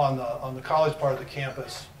 On the college part of the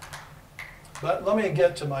campus. But let me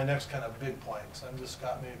get to my next kind of big point, because I've just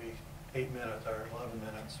got maybe 8 minutes or 11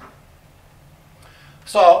 minutes.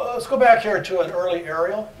 So let's go back here to an early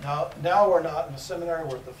aerial. Now we're not in the seminary,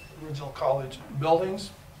 we're at the original college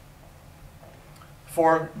buildings.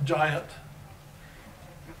 4 giant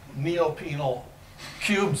neopenal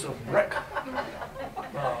cubes of brick.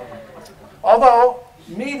 Although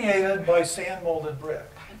mediated by sand molded brick,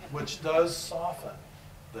 which does soften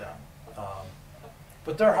them.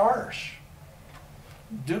 But they're harsh.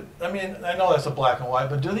 I mean, I know that's a black and white,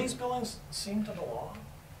 but do these buildings seem to belong?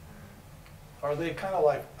 Are they kind of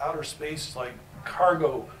like outer space, like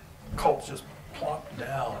cargo cults just plopped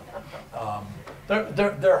down?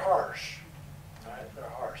 They're harsh, right? They're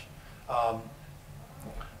harsh.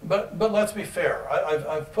 But let's be fair.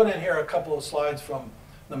 I've put in here a couple of slides from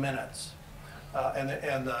the minutes, and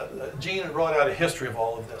Gene wrote out a history of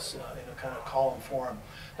all of this in a kind of column form.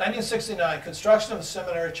 1969, construction of the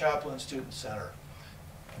seminary chapel and student center.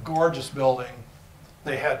 Gorgeous building.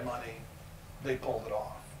 They had money. they pulled it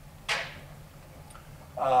off.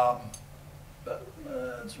 But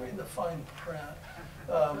let's read the fine print.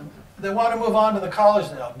 They want to move on to the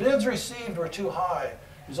college now. Bids received were too high,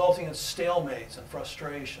 resulting in stalemates and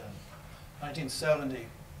frustration. 1970,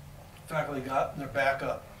 faculty got their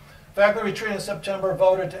backup. Faculty retreat in September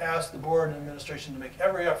voted to ask the board and administration to make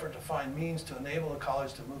every effort to find means to enable the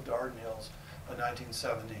college to move to Arden Hills by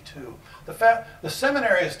 1972. The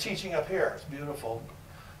seminary is teaching up here. It's beautiful.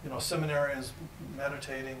 You know, seminarians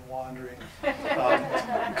meditating, wandering.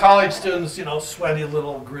 College students, you know, sweaty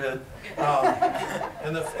little grid.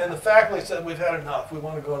 And the faculty said, we've had enough. We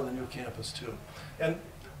want to go to the new campus too. And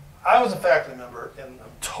I was a faculty member, and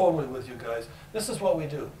I'm totally with you guys. This is what we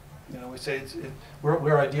do. You know, we say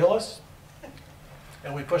we're idealists,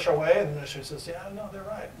 and we push our way, and the administration says, yeah, no, they're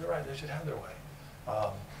right. They're right. They should have their way.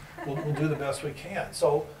 We'll do the best we can.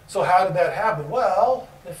 So how did that happen? Well,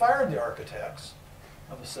 they fired the architects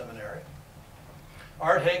of the seminary.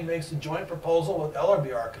 Art Haig makes a joint proposal with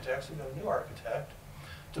Ellerby Architects, we got a new architect,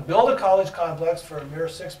 to build a college complex for a mere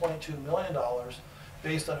 $6.2 million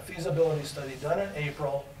based on a feasibility study done in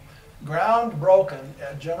April, ground broken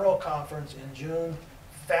at General Conference in June,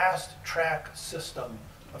 fast track system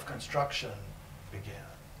of construction began.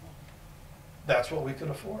 That's what we could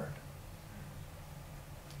afford.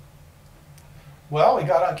 Well, we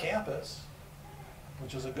got on campus,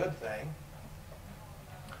 which is a good thing.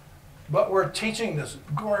 But we're teaching this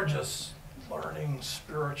gorgeous, learning,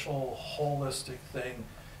 spiritual, holistic thing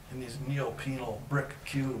in these neo-penal brick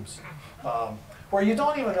cubes, where you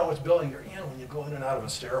don't even know which building you're in when you go in and out of a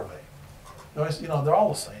stairway. You know, they're all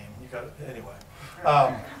the same. You got anyway.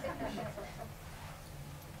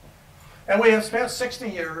 And we have spent 60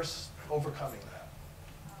 years overcoming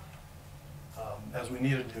that, as we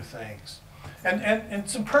needed to do things. And in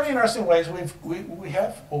some pretty interesting ways, we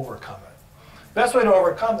have overcome it. Best way to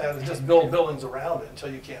overcome that is just build buildings around it until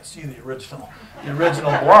you can't see the original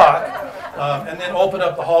block, and then open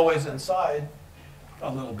up the hallways inside a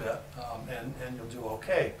little bit, and you'll do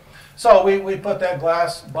okay. So we put that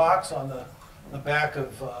glass box on the back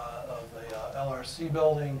of the LRC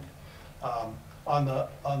building. On the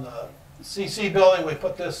CC building, we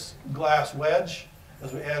put this glass wedge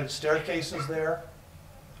as we added staircases there,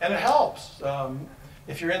 and it helps.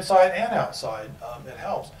 If you're inside and outside, it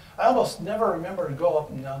helps. I almost never remember to go up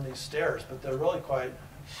and down these stairs, but they're really quite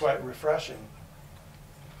refreshing.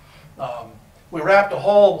 We wrapped a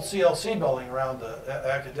whole CLC building around the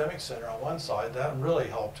academic center on one side. That really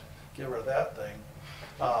helped get rid of that thing.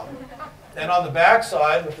 And on the back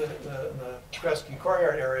side, with the Kresge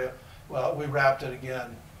courtyard area, well, we wrapped it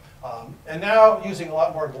again. And now using a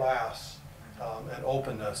lot more glass and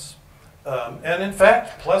openness. And in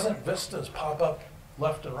fact, pleasant vistas pop up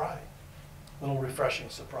left and right. Little refreshing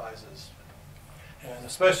surprises. And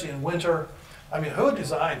especially in winter, I mean, who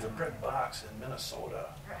designs a brick box in Minnesota?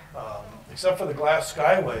 Except for the glass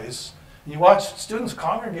skyways. You watch students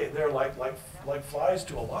congregate there like flies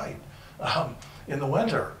to a light in the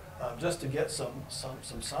winter, just to get some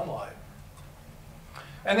sunlight.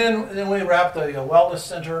 And then we wrap the wellness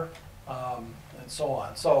center and so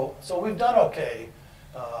on. So we've done okay.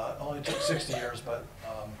 Only took 60 years, but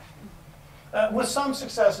with some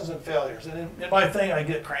successes and failures. And in my thing, I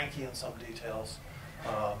get cranky in some details.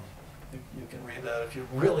 You can read that if you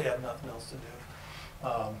really have nothing else to do.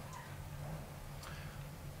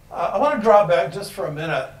 I want to draw back just for a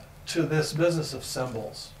minute to this business of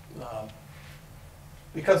symbols.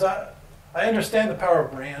 Because I understand the power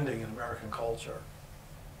of branding in American culture.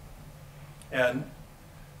 And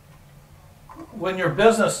when your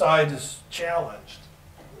business side is challenged,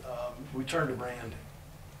 we turn to branding.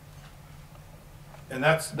 And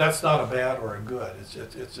that's not a bad or a good.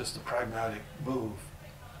 It's just a pragmatic move.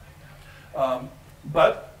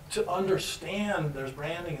 But to understand there's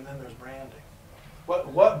branding and then there's branding.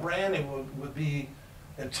 What branding would be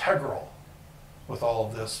integral with all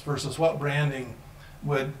of this versus what branding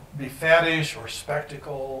would be faddish or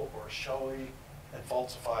spectacle or showy and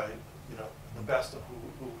falsify, you know, the best of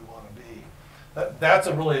who we want to be. That's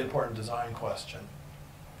a really important design question.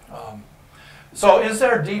 So is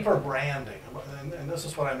there deeper branding? And this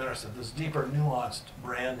is what I'm interested in, this deeper nuanced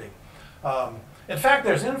branding. In fact,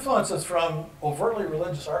 there's influences from overtly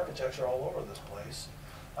religious architecture all over this place.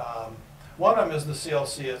 One of them is the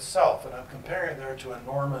CLC itself, and I'm comparing it there to a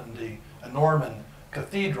Norman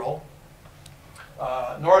cathedral.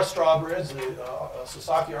 North Strawbridge, the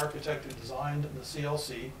Sasaki architect who designed the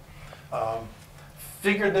CLC,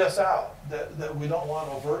 figured this out, that we don't want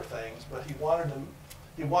overt things, but he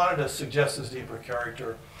wanted to suggest this deeper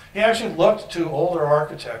character. He actually looked to older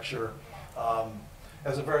architecture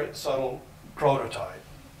as a very subtle prototype.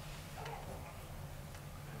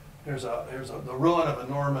 the ruin of a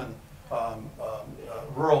Norman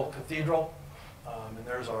rural cathedral, and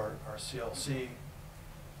there's our CLC.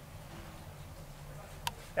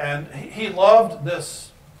 And he loved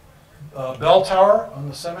this bell tower on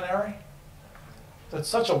the seminary. That's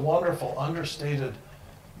such a wonderful, understated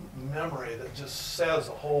memory that just says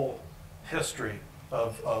a whole history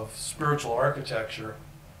of spiritual architecture,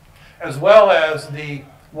 as well as the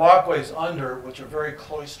walkways under, which are very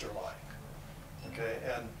cloister-like. Okay,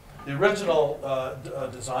 and the original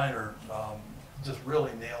designer just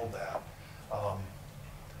really nailed that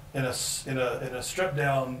in a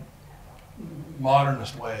stripped-down,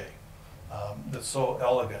 modernist way that's so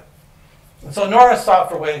elegant. And so Norris sought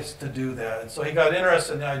for ways to do that, and so he got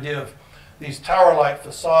interested in the idea of these tower-like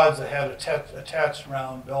facades that had attached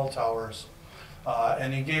round bell towers,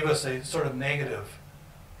 and he gave us a sort of negative,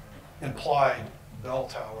 implied bell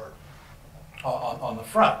tower on the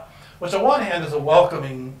front, which on one hand is a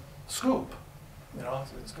welcoming scoop, you know,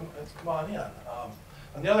 it's come on in.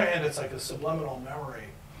 On the other hand, it's like a subliminal memory,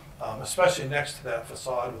 especially next to that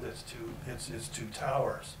facade with its two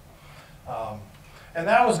towers. And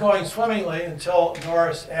that was going swimmingly until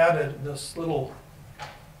Norris added this little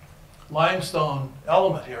limestone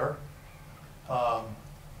element here,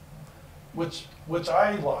 which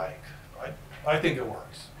I like. I think it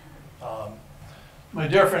works. My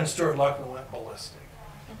dear friend Stuart Luckman went ballistic.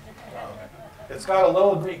 It's got a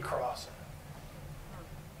little Greek cross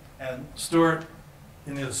in it. And Stuart,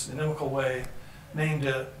 in his inimical way, named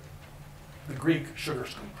it the Greek sugar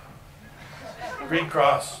scoop. Greek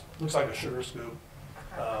cross, looks like a sugar scoop.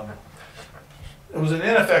 It was an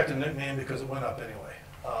ineffective nickname because it went up anyway.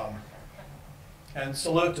 And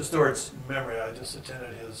salute to Stuart's memory. I just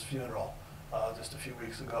attended his funeral just a few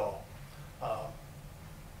weeks ago.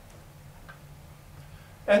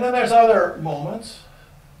 And then there's other moments.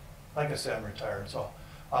 Like I said, I'm retired, so.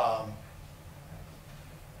 I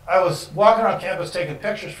was walking around campus taking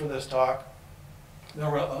pictures for this talk. There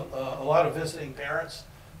were a lot of visiting parents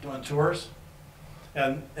doing tours.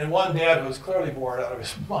 And one dad who was clearly bored out of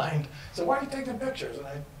his mind said, "Why are you taking pictures?" And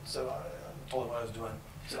I said, I told him what I was doing.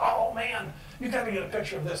 He said, "Oh man, you got to get a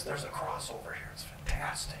picture of this. There's a cross over here. It's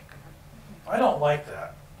fantastic." I don't like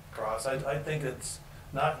that cross. I think it's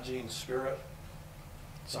not Gene's spirit.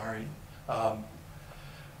 Sorry. I'm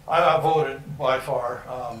outvoted by far.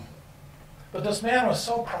 But this man was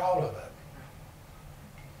so proud of it.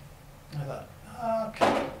 I thought,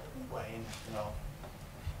 okay, Wayne, you know,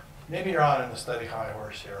 maybe you're on an aesthetic high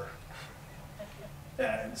horse here.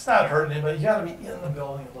 Yeah, it's not hurting anybody. You got to be in the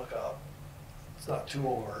building and look up. It's not too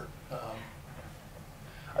overt.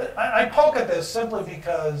 I poke at this simply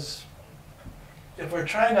because if we're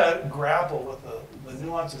trying to grapple with the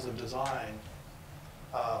nuances of design,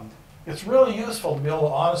 it's really useful to be able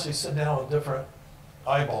to honestly sit down with different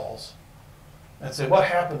eyeballs and say, what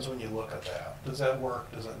happens when you look at that? Does that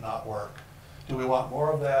work? Does it not work? Do we want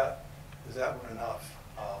more of that? Is that one enough?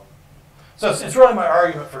 So it's really my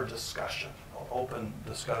argument for discussion, open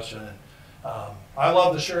discussion. And, I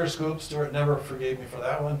love the sugar scoop. Stuart never forgave me for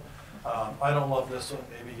that one. I don't love this one.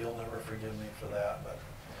 Maybe you'll never forgive me for that. But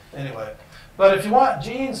anyway, but if you want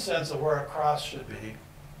Gene's sense of where a cross should be,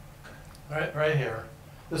 right here.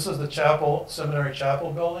 This is the chapel, seminary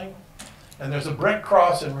chapel building, and there's a brick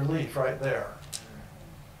cross in relief right there,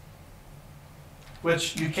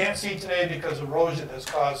 which you can't see today because erosion has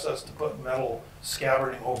caused us to put metal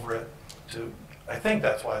scabbarding over it. I think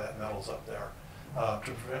that's why that metal's up there,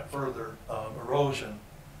 to prevent further erosion.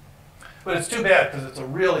 But it's too bad because it's a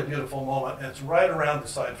really beautiful moment, and it's right around the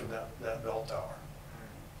side for that bell tower.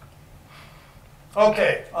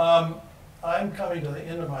 Okay, I'm coming to the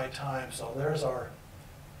end of my time, so there's our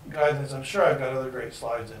guidance. I'm sure I've got other great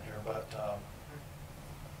slides in here, but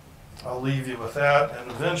I'll leave you with that, and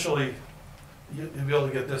eventually you'll be able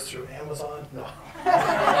to get this through Amazon. No.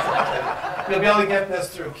 You'll be able to get this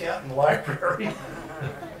through Canton Library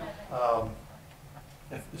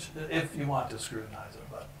if you want to scrutinize it,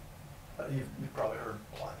 but you've probably heard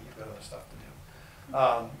plenty. You've got other stuff to do.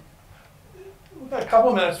 We've got a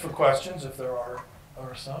couple minutes for questions if there are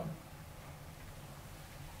some.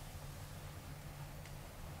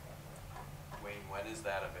 Wayne, when is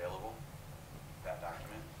that available, that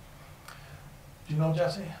document? Do you know,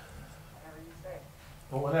 Jesse? Whatever you say.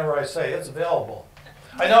 Well, whenever I say it's available.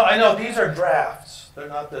 I know these are drafts. They're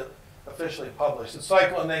not officially published. It's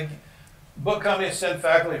like when book companies send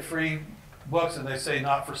faculty free books and they say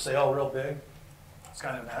not for sale real big. It's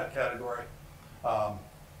kind of in that category.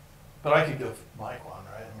 But I could give Mike one,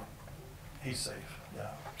 right? He's safe,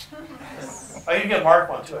 yeah. I can get Mark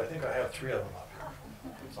one too. I think I have 3 of them up here.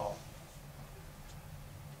 That's all.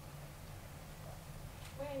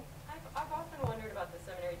 Wayne,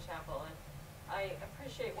 I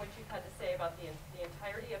appreciate what you've had to say about the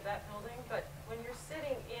entirety of that building, but when you're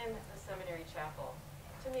sitting in the seminary chapel,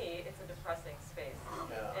 to me, it's a depressing space.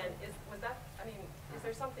 Yeah. And is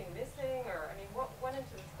there something missing, or, I mean, what went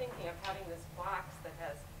into the thinking of having this box that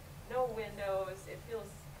has no windows? It feels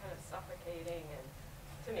kind of suffocating, and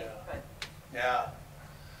to me, Yeah. but. Yeah.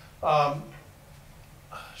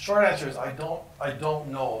 Short answer is I don't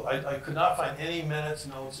know. I could not find any minutes,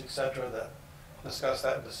 notes, etc. that discuss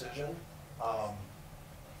that decision. I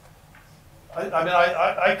kind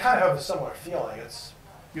of have a similar feeling. It's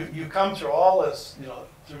you come through all this,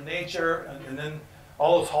 through nature, and then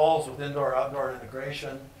all those halls with indoor-outdoor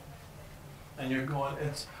integration, and you're going.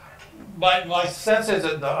 It's my sense is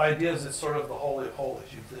that the idea is it's sort of the holy of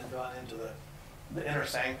holies. You've then gone into the inner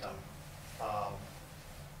sanctum.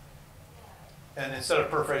 And instead of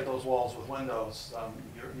perforate those walls with windows,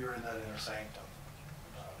 you're in that inner sanctum.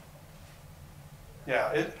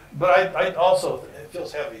 But I also, it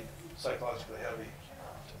feels heavy, psychologically heavy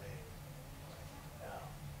to me.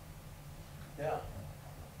 Yeah.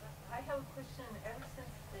 I have a question. Ever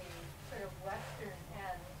since the sort of western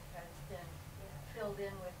end has been filled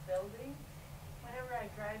in with building, whenever I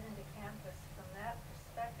drive into campus from that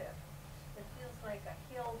perspective, it feels like a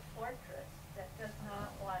hill fortress that does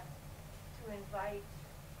not want to invite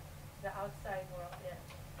the outside world in.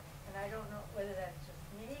 And I don't know whether that's just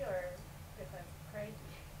me or if I'm crazy.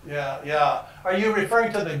 Yeah. Are you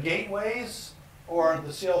referring to the gateways or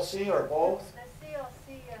the CLC or both? The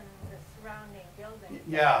CLC and the surrounding buildings.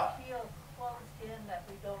 Yeah. Feel closed in, that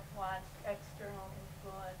we don't want external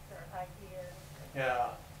influence or ideas.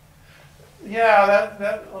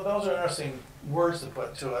 Well, those are interesting words to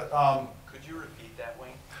put to it. Could you repeat that,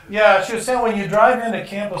 Wayne? Yeah, she was saying when you drive into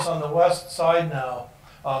campus on the west side now,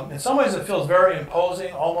 in some ways it feels very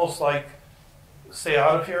imposing, almost like stay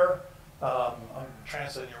out of here. I'm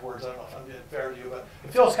translating your words, I don't know if I'm being fair to you, but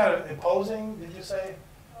it feels kind of imposing, did you say?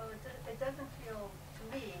 Well, it doesn't feel,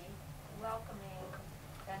 to me, welcoming,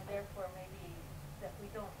 and therefore maybe that we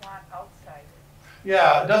don't want outsiders.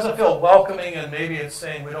 Yeah, it doesn't feel welcoming, and maybe it's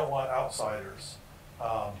saying we don't want outsiders.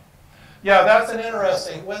 Yeah, that's an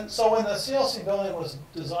interesting. When the CLC building was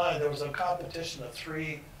designed, there was a competition of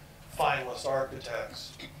 3 finalist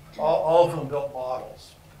architects, all of whom built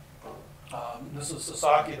models. This is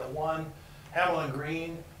Sasaki that won. Hamlin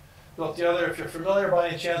Green built the other. If you're familiar by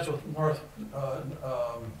any chance with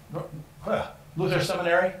Luther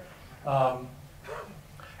Seminary,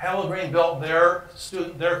 Hamlin Green built their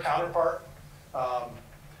counterpart,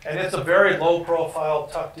 and it's a very low-profile,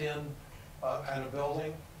 tucked-in kind of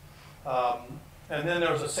building. And then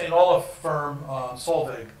there was a St. Olaf firm,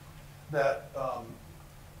 Solvig, that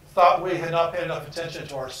thought we had not paid enough attention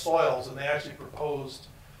to our soils, and they actually proposed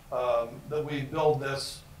that we build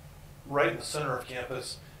this right in the center of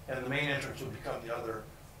campus, and the main entrance would become the other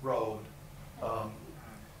road,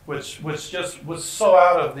 which just was so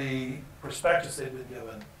out of the prospectus they'd been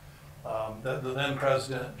given that the then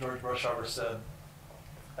president, George Bushhaber, said,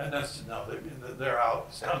 and they're out,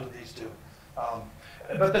 it's down to these 2.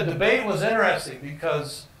 But the debate was interesting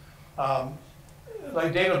because,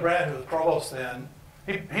 like David Brandt, who was provost then,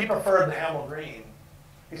 he preferred the Hamel Green.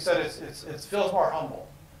 He said it feels more humble.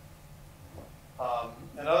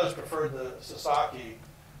 And others preferred the Sasaki.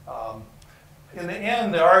 In the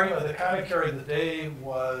end, the argument that kind of carried the day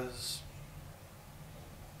was,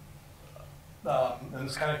 and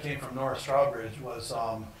this kind of came from Nora Strawbridge, was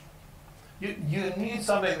you need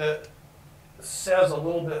something that says a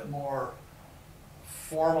little bit more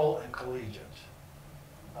formal and collegiate.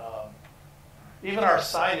 Even our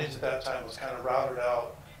signage at that time was kind of routed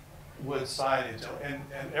out wood signage,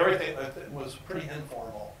 and everything was pretty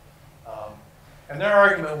informal. And their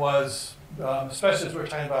argument was, especially as we were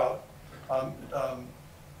talking about,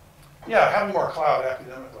 having more clout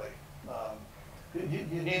academically.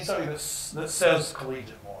 You need something that says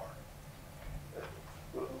collegiate more.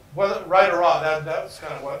 Whether right or wrong, that was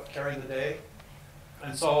kind of what carried the day.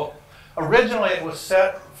 And so originally it was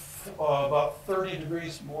set about 30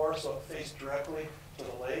 degrees more, so it faced directly to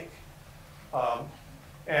the lake.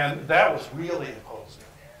 And that was really imposing.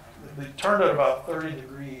 They turned it about 30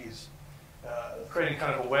 degrees, creating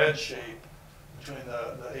kind of a wedge shape between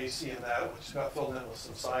the AC and that, which got filled in with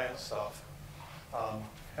some science stuff.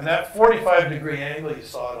 And that 45-degree angle you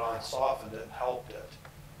saw it on softened it and helped it.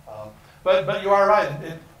 But you are right.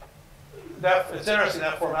 It's interesting,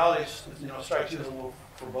 that formality strikes you as a little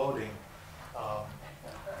foreboding.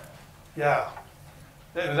 That's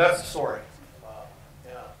the story.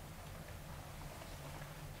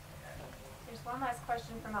 There's one last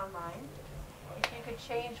question from online. If you could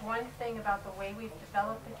change one thing about the way we've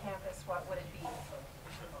developed the campus, what would it be?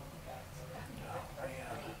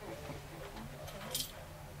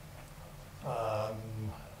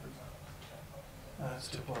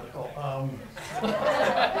 political.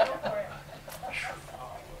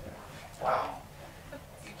 Wow.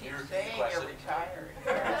 You keep saying you're retired.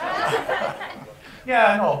 Yeah,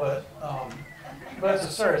 I know, but it's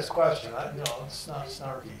a serious question. It's not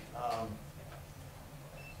snarky.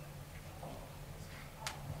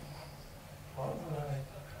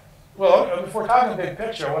 Well, if we're talking big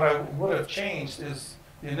picture, what I would have changed is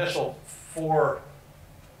the initial 4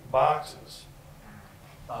 boxes.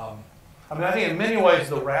 I think in many ways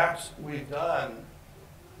the wraps we've done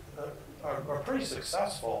are pretty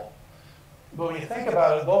successful. But when you think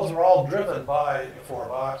about it, those are all driven by the 4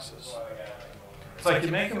 boxes. It's like you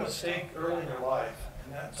make a mistake early in your life,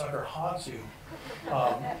 and that sucker haunts you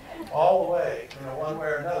all the way, one way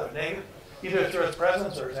or another, either through its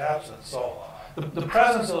presence or its absence. So the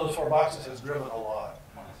presence of those 4 boxes has driven a lot.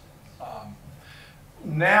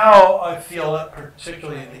 Now I feel it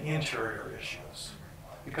particularly in the interior issues,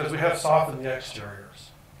 because we have softened the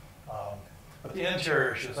exteriors. But the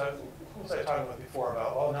interior issues, what was I talking about before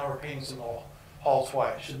about, oh, now we're painting some of the halls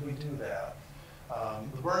white. Should we do that?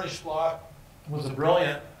 The burnished block was a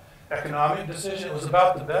brilliant economic decision. It was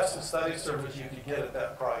about the best aesthetic service you could get at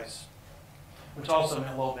that price, which also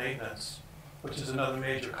meant low maintenance, which is another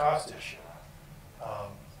major cost issue.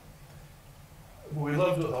 We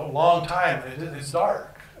lived with a long time, and it's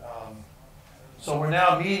dark. So we're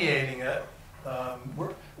now mediating it.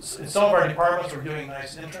 In some of our departments, we're doing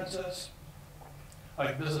nice entrances.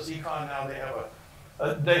 Like business econ now,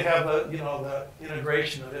 they have the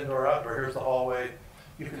integration of indoor-outdoor. Here's the hallway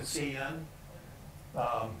you can see in.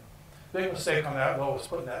 Big mistake on that, though, was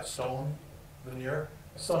putting that stone veneer.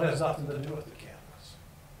 Stone has nothing to do with the canvas.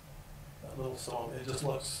 That little stone, it just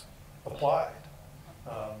looks applied.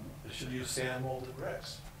 It should use sand molded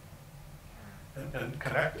bricks and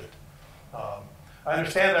connected. I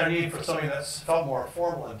understand our need for something that's felt more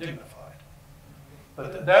formal and dignified.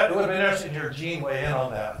 But that would have been interesting to hear Gene weigh in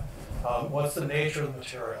on that. What's the nature of the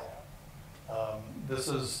material? This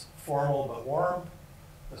is formal but warm.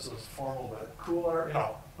 This is formal but cooler,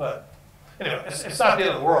 But anyway, it's not the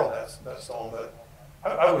end of the world, that stone, but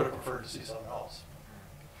I would have preferred to see something else.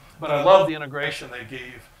 But I love the integration they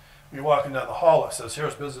gave. You're walking down the hall, it says,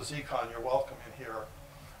 here's business econ, you're welcome in here.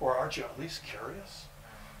 Or aren't you at least curious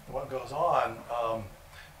what goes on?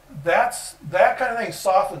 That kind of thing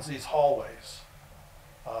softens these hallways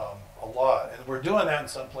a lot. And we're doing that in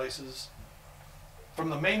some places. From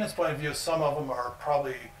the maintenance point of view, some of them are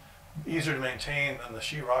probably easier to maintain than the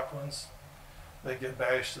sheetrock ones. They get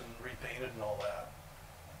bashed and repainted and all that.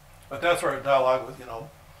 But that's where a dialogue with,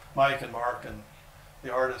 Mike and Mark and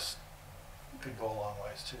the artist could go a long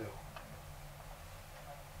ways too.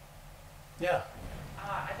 Yeah.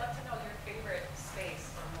 I'd love to know your favorite space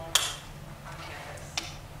or moment on campus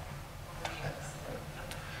over the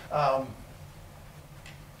years.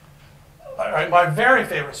 All right, my very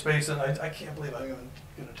favorite space, and I can't believe I'm even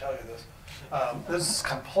going to tell you this. This is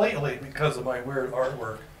completely because of my weird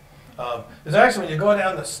artwork. Is actually when you go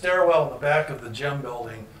down the stairwell in the back of the gym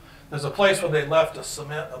building, there's a place where they left a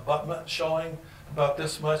cement abutment showing about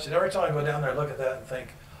this much. And every time I go down there, I look at that and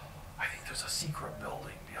think, I think there's a secret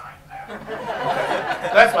building behind that.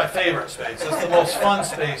 Okay. That's my favorite space. That's the most fun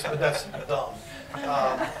space, but that's dumb.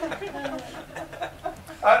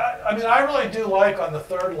 I really do like on the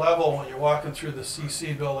 3rd level when you're walking through the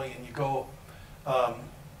CC building and you go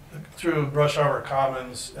through Brush Arbor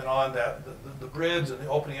Commons and on that, the bridge and the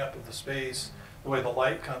opening up of the space, the way the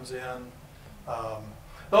light comes in.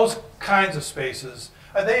 Those kinds of spaces,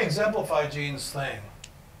 they exemplify Gene's thing.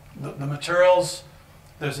 The materials,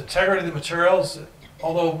 there's integrity of the materials,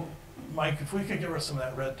 although, Mike, if we could get rid of some of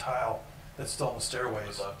that red tile that's still in the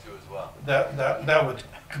stairways. Would love to as well. That would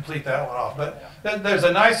complete that one off. But there's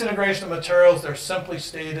a nice integration of materials. They're simply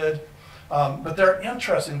stated, but they're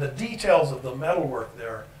interesting. The details of the metalwork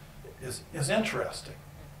there is interesting.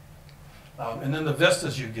 And then the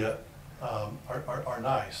vistas you get are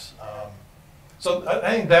nice. So I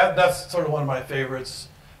think that's sort of one of my favorites,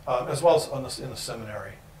 as well as in the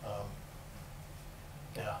seminary.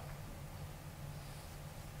 Yeah.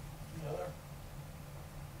 Any other?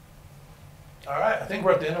 All right, I think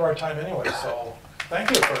we're at the end of our time anyway, so thank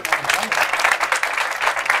you for coming.